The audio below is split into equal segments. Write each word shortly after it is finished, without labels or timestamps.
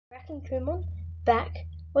cracking Kumon back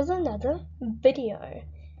with another video.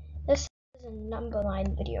 This is a number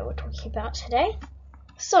line video we're talking about today.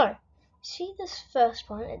 So, see this first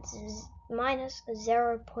one, it's minus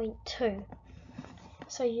 0.2.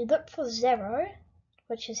 So you look for 0,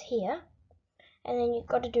 which is here, and then you've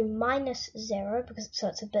got to do minus 0 because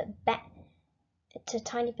it's a bit back. It's a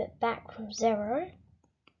tiny bit back from 0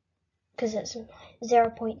 because it's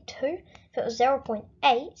 0.2. If it was 0.8,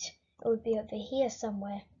 it would be over here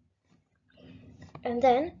somewhere. And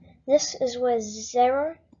then this is where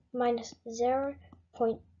 0 minus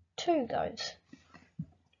 0.2 goes.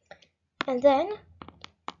 And then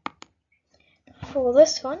for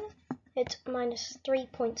this one, it's minus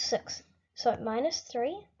 3.6. So minus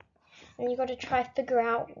 3, and you've got to try to figure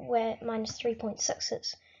out where minus 3.6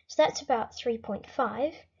 is. So that's about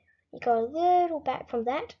 3.5. You go a little back from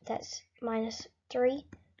that, that's minus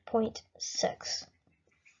 3.6.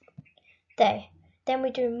 There. Then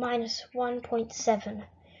we do minus 1.7.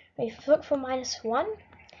 We look for minus 1,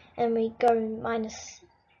 and we go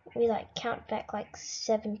we count back like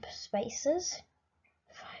 7 spaces.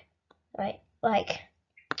 Right,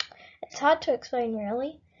 it's hard to explain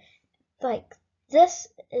really. Like, this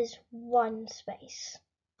is 1 space.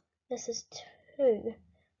 This is 2.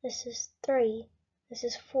 This is 3. This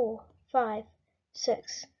is 4, 5,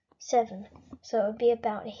 6, 7. So it would be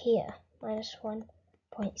about here, minus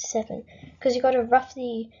 1.7. Because you've got to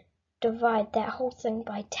roughly divide that whole thing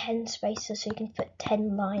by 10 spaces so you can fit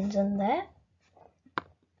 10 lines in there.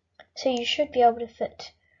 So you should be able to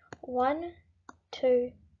fit 1,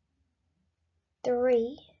 2,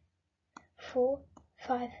 3, 4,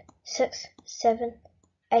 5, 6, 7,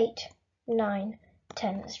 8, 9,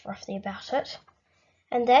 10 is roughly about it.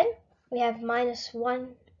 And then we have minus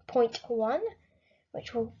 1.1,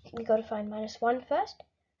 which we got to find minus 1 first,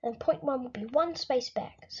 and 0.1 will be 1 space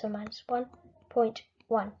back, so minus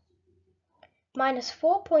 1.1. Minus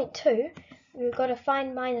 4.2, we've got to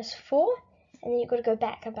find minus 4, and then you've got to go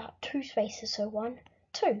back about 2 spaces, so 1,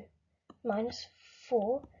 2, minus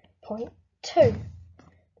 4.2.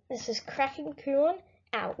 This is Cracking Kumon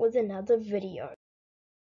out with another video.